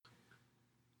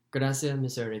Gracia,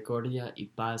 misericordia y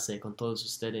paz sea con todos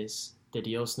ustedes, de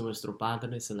Dios nuestro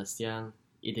Padre Celestial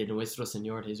y de nuestro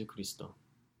Señor Jesucristo.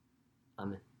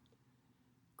 Amen.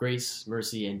 Grace,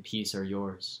 mercy, and peace are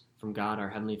yours, from God our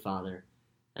Heavenly Father,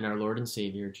 and our Lord and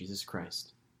Savior, Jesus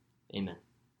Christ. Amen.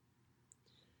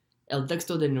 El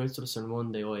texto de nuestro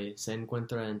sermón de hoy se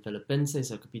encuentra en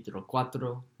Filipenses, el capítulo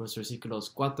 4, los versículos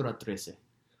 4 a 13.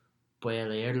 Puede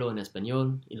leerlo en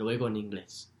español y luego en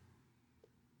inglés.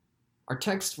 Our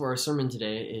text for our sermon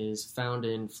today is found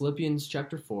in Philippians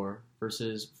chapter 4,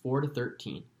 verses 4 to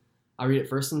 13. I'll read it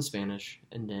first in Spanish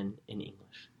and then in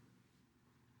English.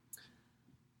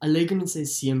 Alégrense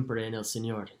siempre en el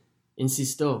Señor.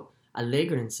 Insisto,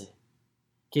 alégrense.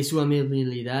 Que su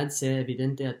amabilidad sea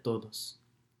evidente a todos.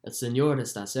 El Señor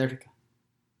está cerca.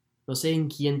 No se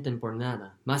inquieten por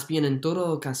nada, más bien en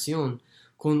toda ocasión,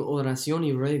 con oración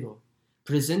y ruego,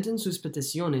 presenten sus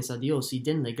peticiones a Dios y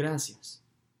denle gracias.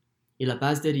 Y la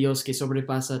paz de Dios que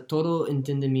sobrepasa todo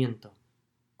entendimiento,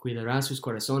 cuidará sus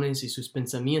corazones y sus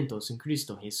pensamientos en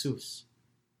Cristo Jesús.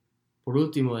 Por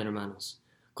último, hermanos,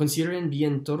 consideren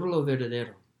bien todo lo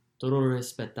verdadero, todo lo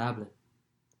respetable,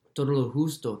 todo lo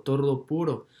justo, todo lo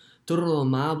puro, todo lo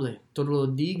amable, todo lo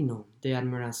digno de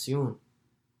admiración.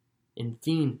 En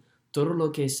fin, todo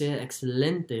lo que sea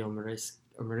excelente o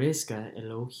merezca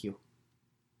elogio.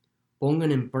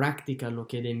 Pongan en práctica lo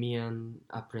que de mí han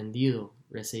aprendido,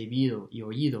 recibido y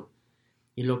oído,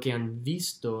 y lo que han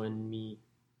visto en mí,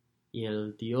 y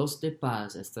el Dios de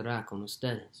paz estará con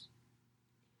ustedes.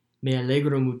 Me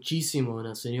alegro muchísimo en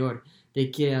el Señor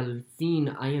de que al fin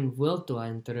hayan vuelto a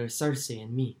interesarse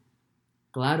en mí.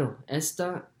 Claro,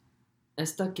 esta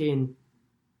que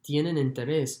tienen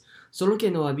interés, solo que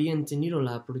no habían tenido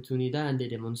la oportunidad de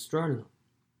demostrarlo.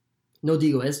 No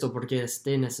digo esto porque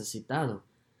esté necesitado,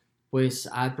 pues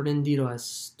ha aprendido a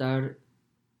estar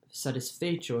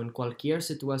satisfecho en cualquier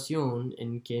situación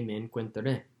en que me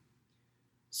encuentre.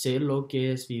 Sé lo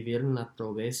que es vivir en la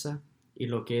pobreza y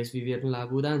lo que es vivir en la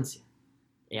abundancia.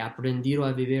 He aprendido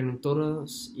a vivir en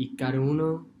todas y cada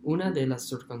una de las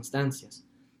circunstancias,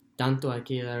 tanto a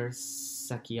quedar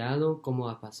saciado como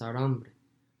a pasar hambre,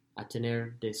 a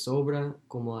tener de sobra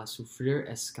como a sufrir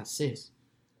escasez.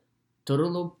 Todo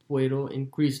lo puedo en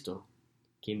Cristo,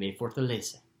 que me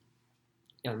fortalece.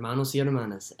 Hermanos y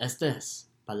hermanas, esta es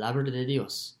palabra de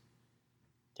Dios.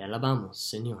 Te alabamos,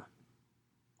 Señor.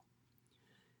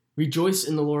 Rejoice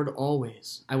in the Lord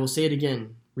always. I will say it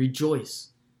again, rejoice.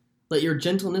 Let your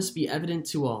gentleness be evident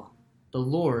to all. The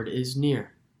Lord is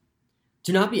near.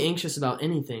 Do not be anxious about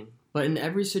anything, but in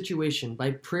every situation,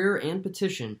 by prayer and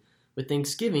petition, with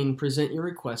thanksgiving, present your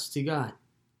requests to God.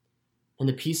 And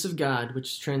the peace of God,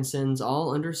 which transcends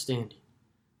all understanding,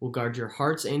 will guard your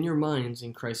hearts and your minds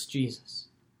in Christ Jesus.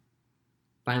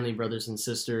 Finally, brothers and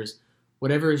sisters,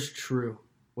 whatever is true,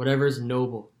 whatever is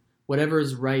noble, whatever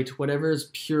is right, whatever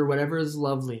is pure, whatever is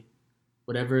lovely,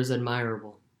 whatever is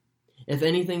admirable, if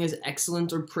anything is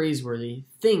excellent or praiseworthy,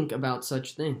 think about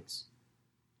such things.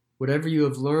 Whatever you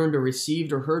have learned or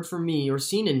received or heard from me or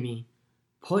seen in me,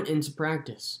 put into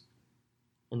practice,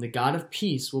 and the God of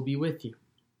peace will be with you.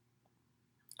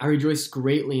 I rejoice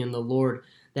greatly in the Lord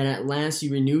that at last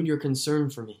you renewed your concern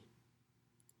for me.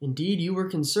 Indeed, you were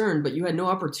concerned, but you had no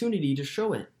opportunity to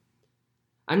show it.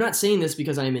 I'm not saying this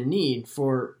because I am in need,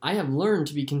 for I have learned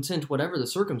to be content whatever the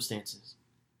circumstances.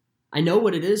 I know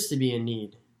what it is to be in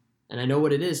need, and I know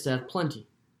what it is to have plenty.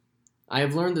 I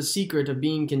have learned the secret of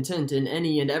being content in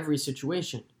any and every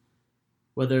situation,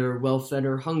 whether well-fed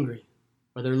or hungry,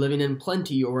 whether living in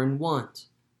plenty or in want.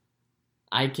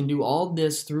 I can do all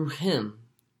this through Him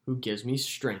who gives me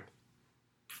strength.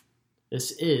 This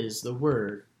is the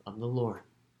word of the Lord.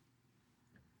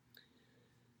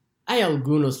 Hay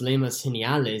algunos lemas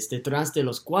geniales detrás de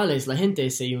los cuales la gente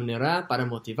se unirá para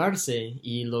motivarse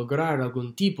y lograr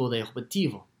algún tipo de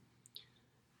objetivo.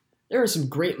 There are some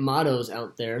great mottos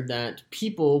out there that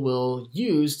people will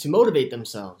use to motivate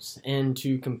themselves and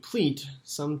to complete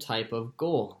some type of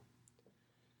goal.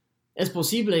 Es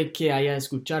posible que haya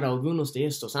escuchado algunos de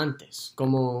estos antes,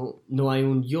 como no hay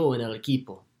un yo en el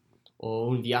equipo, o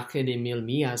un viaje de 1000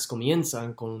 millas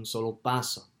comienza con un solo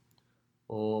paso,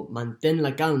 o mantén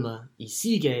la calma y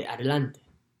sigue adelante.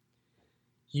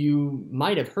 You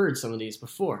might have heard some of these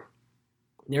before.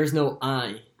 There's no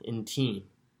I in team.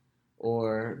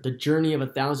 Or the journey of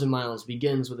 1,000 miles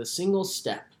begins with a single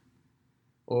step.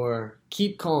 Or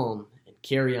keep calm and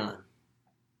carry on.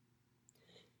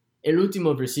 El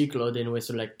último versículo de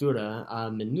nuestra lectura a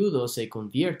menudo se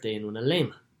convierte en una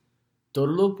lema. Todo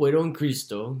lo puedo en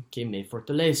Cristo que me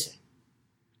fortalece.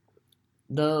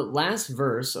 The last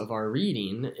verse of our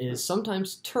reading is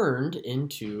sometimes turned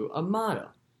into a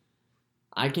motto.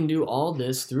 I can do all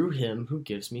this through him who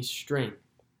gives me strength.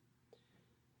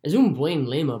 Es un buen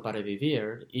lema para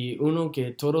vivir y uno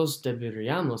que todos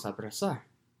deberíamos abrazar.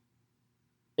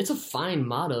 It's a fine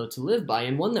motto to live by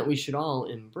and one that we should all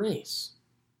embrace.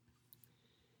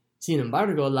 Sin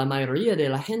embargo, la mayoría de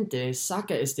la gente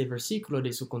saca este versículo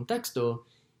de su contexto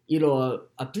y lo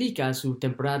aplica a su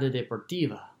temporada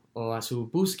deportiva o a su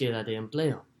búsqueda de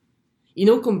empleo, y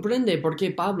no comprende por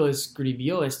qué Pablo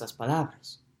escribió estas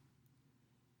palabras.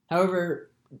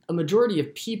 However, a majority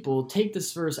of people take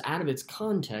this verse out of its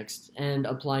context and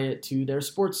apply it to their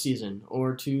sports season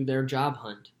or to their job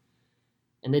hunt,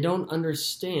 and they don't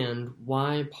understand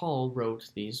why Paul wrote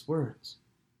these words.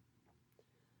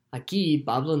 Aquí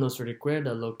Pablo nos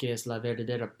recuerda lo que es la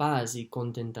verdadera paz y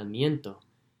contentamiento,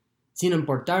 sin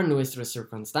importar nuestras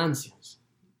circunstancias.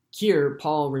 Here,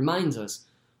 Paul reminds us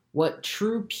what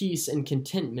true peace and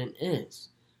contentment is,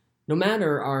 no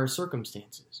matter our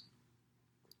circumstances.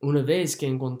 Una vez que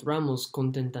encontramos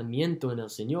contentamiento en el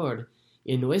Señor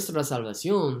y en nuestra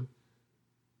salvación,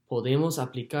 podemos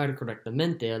aplicar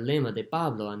correctamente el lema de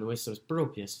Pablo a nuestras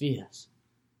propias vidas.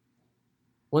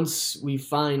 Once we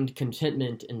find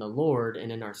contentment in the Lord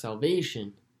and in our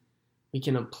salvation, we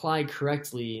can apply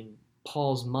correctly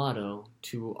Paul's motto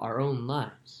to our own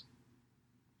lives.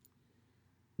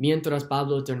 Mientras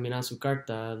Pablo termina su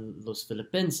carta a los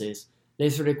filipenses,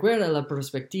 les recuerda la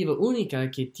perspectiva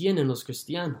única que tienen los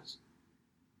cristianos.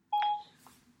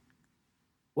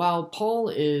 While Paul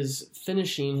is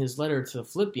finishing his letter to the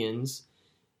Philippians,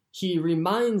 he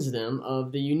reminds them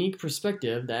of the unique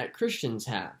perspective that Christians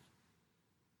have.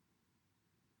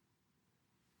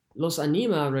 Los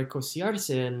anima a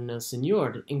regocijarse en el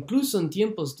Señor, incluso en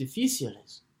tiempos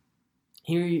difíciles.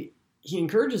 He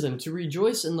encourages them to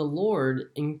rejoice in the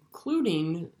Lord,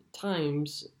 including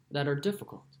times that are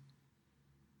difficult.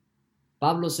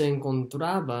 Pablo se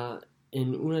encontraba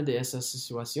en una de esas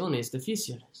situaciones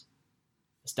difíciles.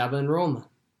 Estaba en Roma,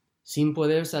 sin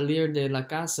poder salir de la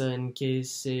casa en que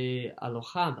se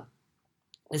alojaba,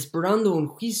 esperando un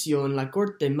juicio en la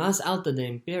corte más alta del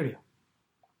imperio.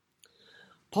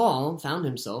 Paul found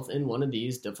himself in one of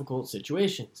these difficult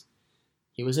situations.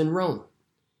 He was in Rome.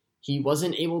 He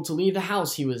wasn't able to leave the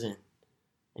house he was in,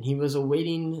 and he was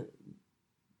awaiting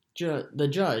the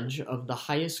judge of the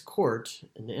highest court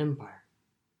in the empire.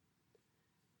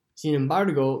 Sin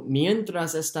embargo,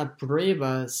 mientras esta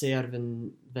prueba se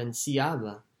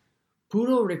avenciaba,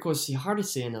 pudo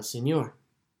regocijarse en el Señor.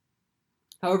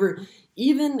 However,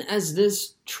 even as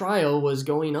this trial was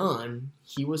going on,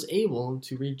 he was able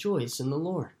to rejoice in the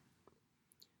Lord.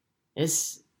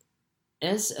 Es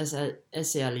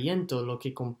ese aliento lo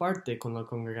que comparte con la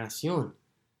congregación.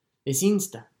 Les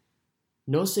insta,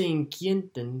 no se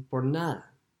inquieten por nada,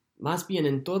 más bien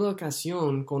en toda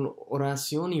ocasión con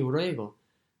oración y ruego,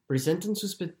 presenten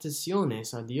sus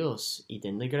peticiones a Dios y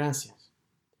denle gracias.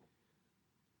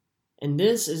 And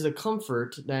this is the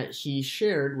comfort that he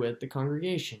shared with the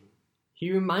congregation.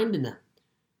 He reminded them,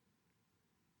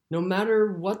 no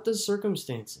matter what the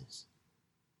circumstances,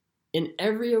 in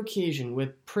every occasion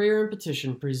with prayer and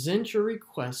petition, present your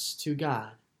requests to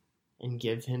God and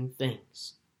give him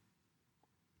thanks.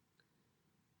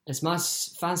 Es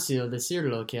más fácil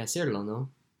decirlo que hacerlo, ¿no?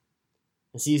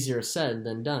 It's easier said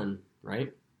than done,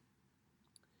 right?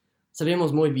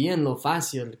 Sabemos muy bien lo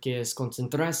fácil que es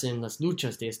concentrarse en las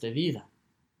luchas de esta vida.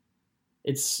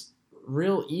 It's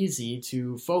real easy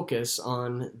to focus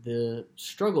on the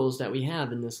struggles that we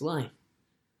have in this life.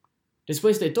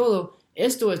 Después de todo,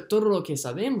 esto es todo lo que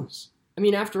sabemos. I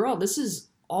mean, after all, this is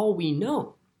all we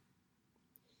know.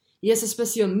 Y es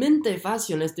especialmente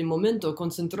fácil en este momento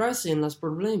concentrarse en los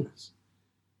problemas.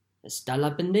 Está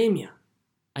la pandemia.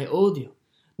 Hay odio.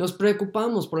 Nos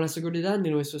preocupamos por la seguridad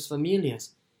de nuestras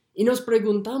familias. Y nos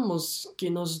preguntamos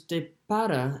qué nos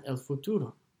depara el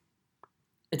futuro.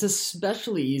 It's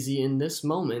especially easy in this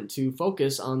moment to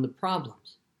focus on the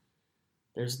problems.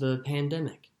 There's the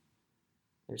pandemic.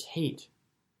 There's hate.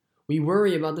 We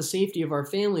worry about the safety of our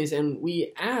families and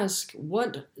we ask,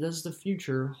 what does the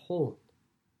future hold?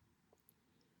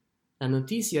 La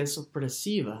noticia es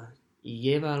opresiva y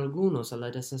lleva a algunos a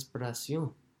la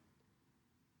desesperación.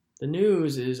 The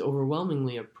news is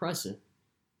overwhelmingly oppressive,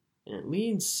 and it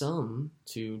leads some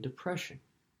to depression.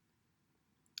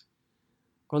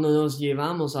 Cuando nos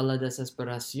llevamos a la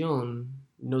desesperación,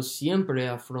 no siempre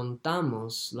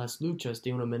afrontamos las luchas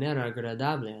de una manera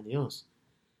agradable a Dios.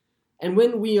 And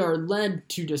when we are led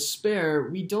to despair,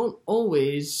 we don't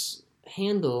always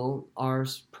handle our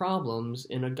problems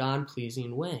in a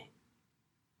God-pleasing way.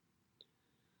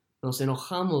 Nos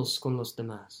enojamos con los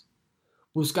demás.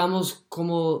 Buscamos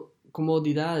cómo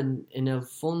comodidad en el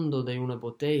fondo de una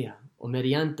botella o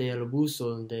mediante el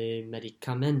abuso de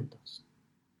medicamentos.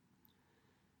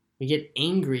 We get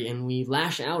angry and we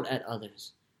lash out at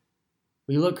others.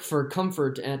 We look for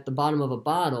comfort at the bottom of a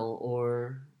bottle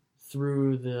or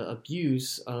through the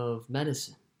abuse of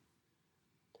medicine.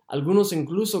 Algunos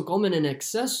incluso comen en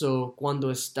exceso cuando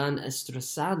están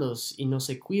estresados y no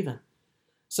se cuidan.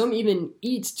 Some even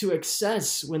eat to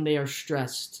excess when they are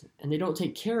stressed and they don't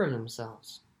take care of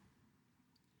themselves.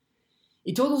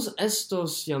 Y todos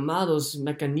estos llamados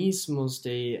mecanismos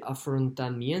de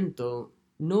afrontamiento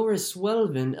no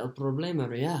resuelven el problema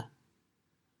real.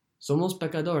 Somos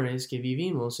pecadores que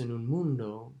vivimos en un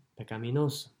mundo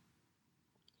pecaminoso.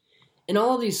 And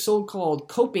all these so-called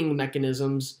coping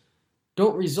mechanisms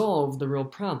don't resolve the real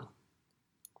problem.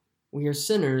 We are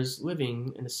sinners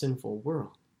living in a sinful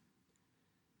world.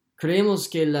 Creemos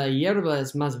que la hierba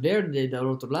es más verde del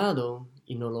otro lado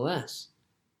y no lo es.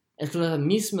 Es la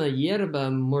misma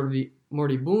hierba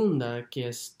moribunda que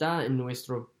está en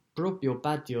nuestro propio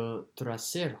patio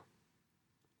trasero.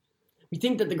 We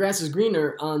think that the grass is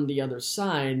greener on the other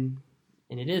side,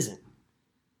 and it isn't.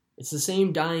 It's the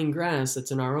same dying grass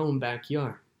that's in our own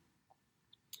backyard.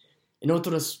 En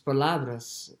otras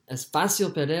palabras, es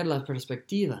fácil perder la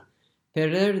perspectiva,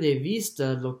 perder de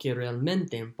vista lo que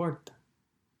realmente importa.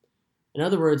 In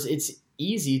other words, it's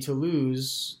easy to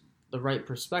lose the right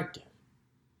perspective,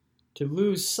 to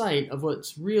lose sight of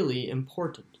what's really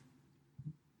important.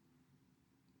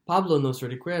 Pablo nos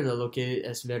recuerda lo que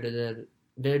es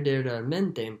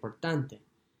verdaderamente importante,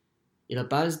 y la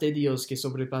paz de Dios que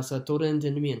sobrepasa todo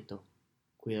entendimiento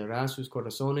cuidará sus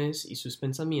corazones y sus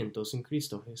pensamientos en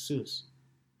Cristo Jesús.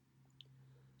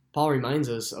 Paul reminds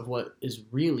us of what is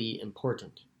really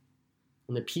important,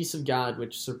 and the peace of God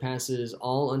which surpasses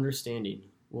all understanding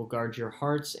will guard your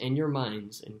hearts and your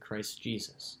minds in Christ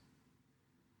Jesus.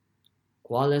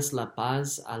 ¿Cuál es la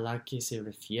paz a la que se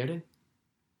refiere?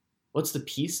 What's the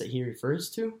peace that he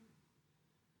refers to?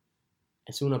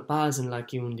 Es una paz en la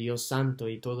que un Dios santo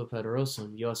y todopoderoso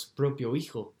envió a su propio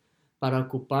Hijo para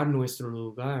ocupar nuestro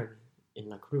lugar en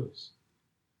la cruz.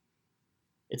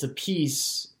 It's a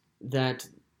peace that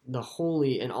the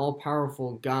holy and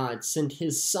all-powerful God sent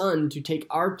His Son to take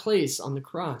our place on the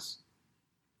cross.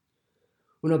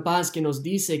 Una paz que nos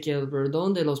dice que el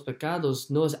perdón de los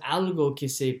pecados no es algo que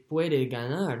se puede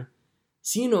ganar,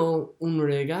 sino un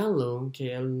regalo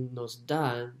que Él nos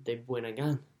da de buena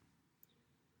gana.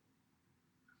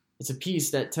 It's a peace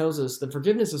that tells us the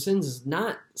forgiveness of sins is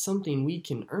not something we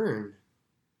can earn,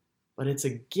 but it's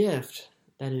a gift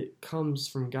that it comes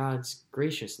from God's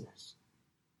graciousness.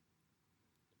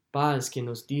 Paz que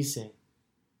nos dice,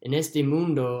 en este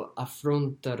mundo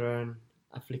afrontarán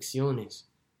aflicciones,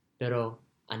 pero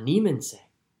anímense,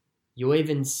 yo he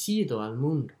vencido al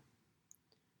mundo.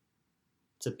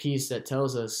 It's a peace that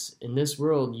tells us, in this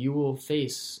world you will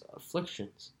face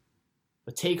afflictions,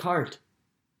 but take heart,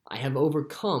 I have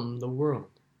overcome the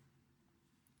world.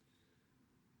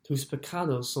 Tus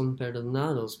pecados son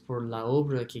perdonados por la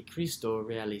obra que Cristo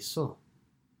realizó.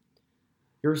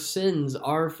 Your sins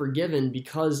are forgiven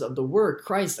because of the work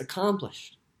Christ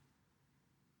accomplished.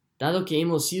 Dado que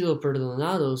hemos sido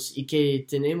perdonados y que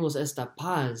tenemos esta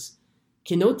paz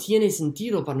que no tiene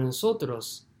sentido para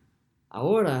nosotros,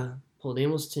 ahora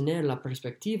podemos tener la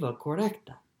perspectiva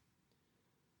correcta.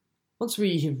 Once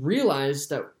we have realized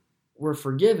that we're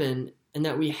forgiven and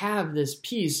that we have this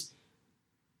peace,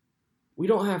 we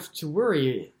don't have to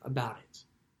worry about it.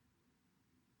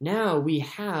 Now we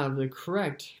have the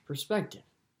correct perspective.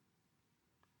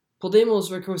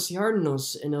 Podemos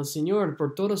regocijarnos en el Señor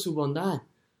por toda su bondad.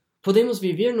 Podemos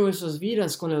vivir nuestras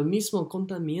vidas con el mismo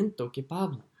contentamiento que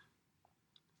Pablo.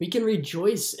 We can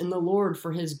rejoice in the Lord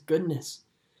for His goodness.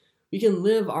 We can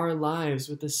live our lives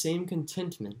with the same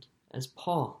contentment as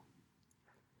Paul.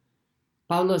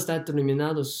 Pablo está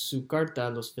terminando su carta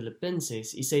a los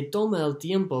Filipenses y se toma el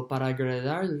tiempo para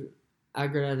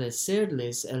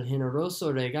agradecerles el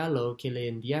generoso regalo que le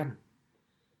enviaron.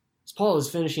 As Paul is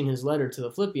finishing his letter to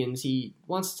the Philippians, he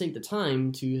wants to take the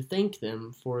time to thank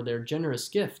them for their generous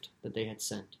gift that they had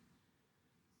sent.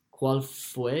 ¿Cuál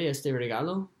fue este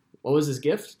regalo? What was his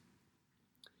gift?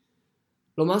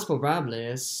 Lo más probable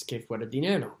es que fuera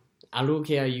dinero, algo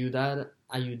que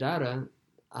ayudara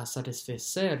a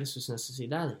satisfacer sus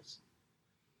necesidades.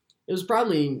 It was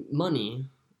probably money,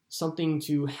 something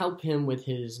to help him with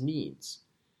his needs.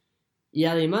 Y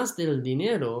además del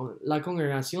dinero, la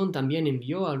congregación también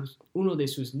envió a uno de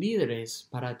sus líderes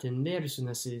para atender sus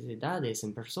necesidades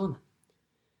en persona.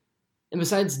 And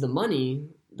besides the money,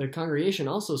 the congregation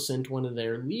also sent one of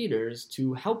their leaders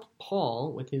to help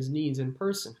Paul with his needs in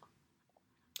person.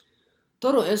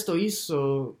 Todo esto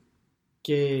hizo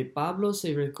que Pablo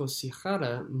se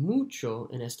regocijara mucho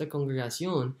en esta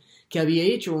congregación que había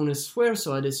hecho un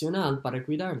esfuerzo adicional para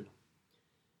cuidarlo.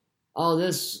 All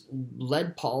this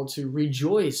led Paul to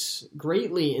rejoice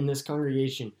greatly in this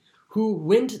congregation, who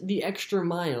went the extra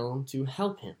mile to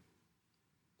help him.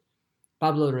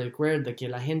 Pablo recuerda que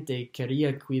la gente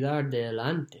quería cuidar de él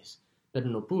antes, pero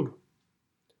no pudo.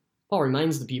 Paul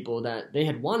reminds the people that they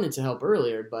had wanted to help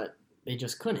earlier, but they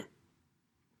just couldn't.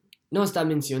 No está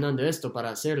mencionando esto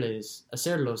para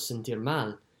hacerlos sentir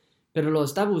mal, pero lo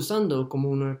estaba usando como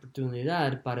una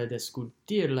oportunidad para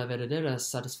discutir la verdadera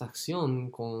satisfacción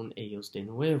con ellos de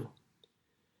nuevo.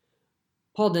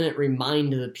 Paul didn't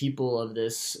remind the people of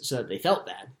this so that they felt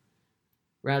bad.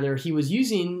 Rather, he was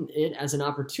using it as an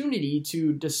opportunity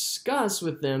to discuss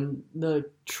with them the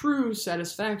true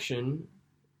satisfaction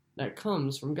that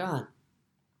comes from God.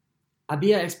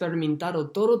 Había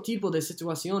experimentado todo tipo de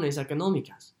situaciones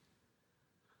económicas.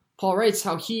 Paul writes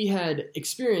how he had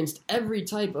experienced every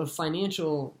type of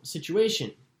financial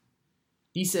situation.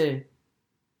 Dice,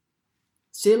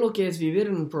 sé lo que es vivir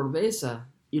en pobreza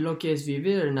y lo que es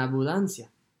vivir en abundancia.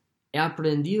 He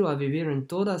aprendido a vivir en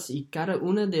todas y cada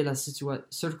una de las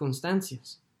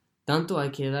circunstancias, tanto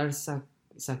a quedar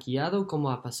saciado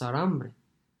como a pasar hambre,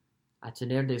 a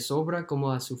tener de sobra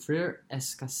como a sufrir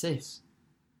escasez.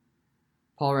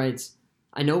 Paul writes,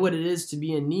 I know what it is to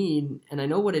be in need, and I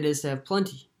know what it is to have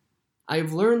plenty. I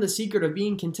have learned the secret of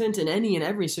being content in any and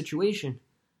every situation,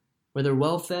 whether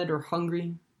well-fed or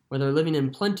hungry, whether living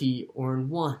in plenty or in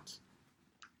want.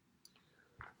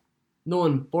 No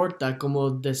importa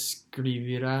cómo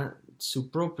describirá su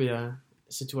propia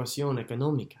situación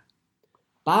económica.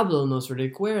 Pablo nos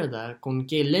recuerda con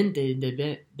qué lente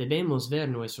debemos ver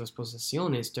nuestras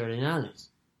posesiones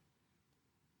terrenales,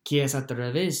 que es a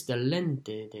través del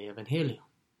lente del Evangelio.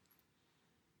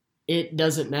 It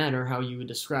doesn't matter how you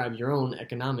describe your own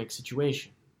economic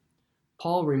situation.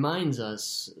 Paul reminds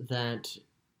us that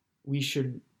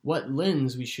what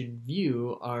lens we should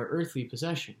view our earthly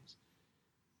possessions.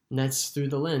 And that's through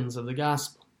the lens of the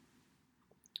gospel.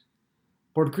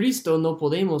 Por Cristo no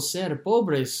podemos ser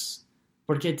pobres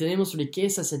porque tenemos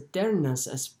riquezas eternas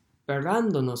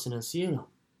esperándonos en el cielo.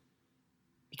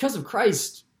 Because of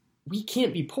Christ, we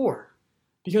can't be poor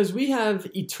because we have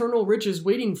eternal riches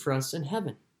waiting for us in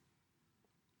heaven.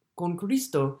 Con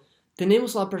Cristo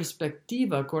tenemos la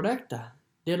perspectiva correcta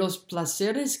de los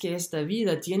placeres que esta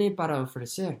vida tiene para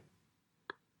ofrecer.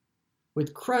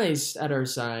 With Christ at our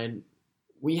side,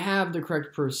 we have the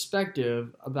correct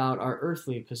perspective about our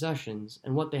earthly possessions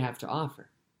and what they have to offer.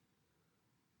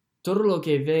 Todo lo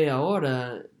que ve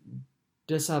ahora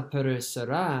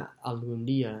desaparecerá algún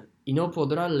día y no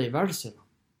podrá llevárselo.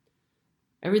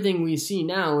 Everything we see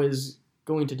now is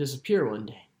going to disappear one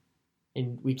day,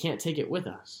 and we can't take it with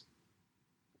us.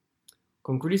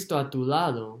 Con Cristo a tu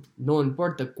lado, no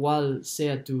importa cuál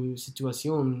sea tu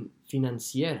situación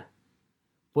financiera,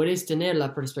 puedes tener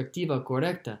la perspectiva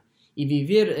correcta y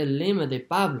vivir el lema de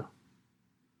Pablo.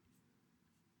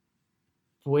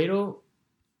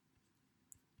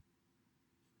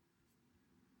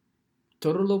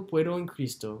 Todo lo puedo en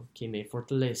Cristo que me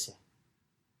fortalece.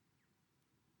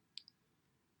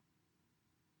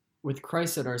 With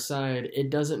Christ at our side, it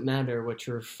doesn't matter what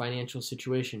your financial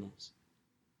situation is,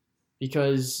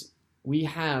 because we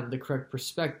have the correct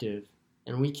perspective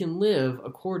and we can live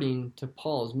according to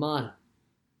Paul's motto.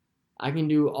 I can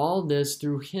do all this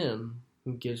through him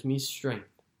who gives me strength.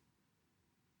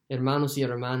 Hermanos y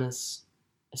hermanas,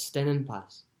 estén en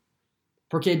paz,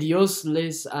 porque Dios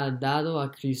les ha dado a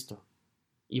Cristo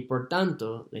y por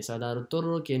tanto les ha dado todo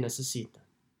lo que necesitan.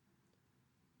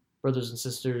 Brothers and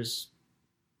sisters,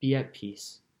 be at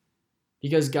peace,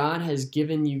 because God has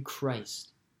given you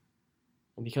Christ,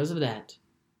 and because of that,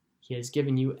 He has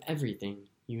given you everything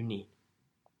you need.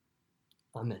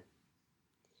 Amen.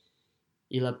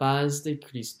 Y la paz de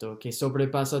Cristo, que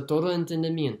sobrepasa todo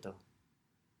entendimiento,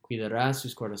 cuidará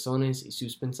sus corazones y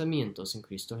sus pensamientos en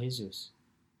Cristo Jesús.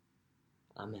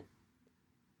 Amen.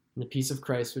 And the peace of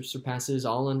Christ, which surpasses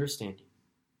all understanding,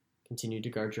 continue to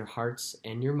guard your hearts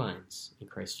and your minds in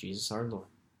Christ Jesus our Lord.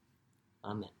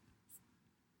 Amen.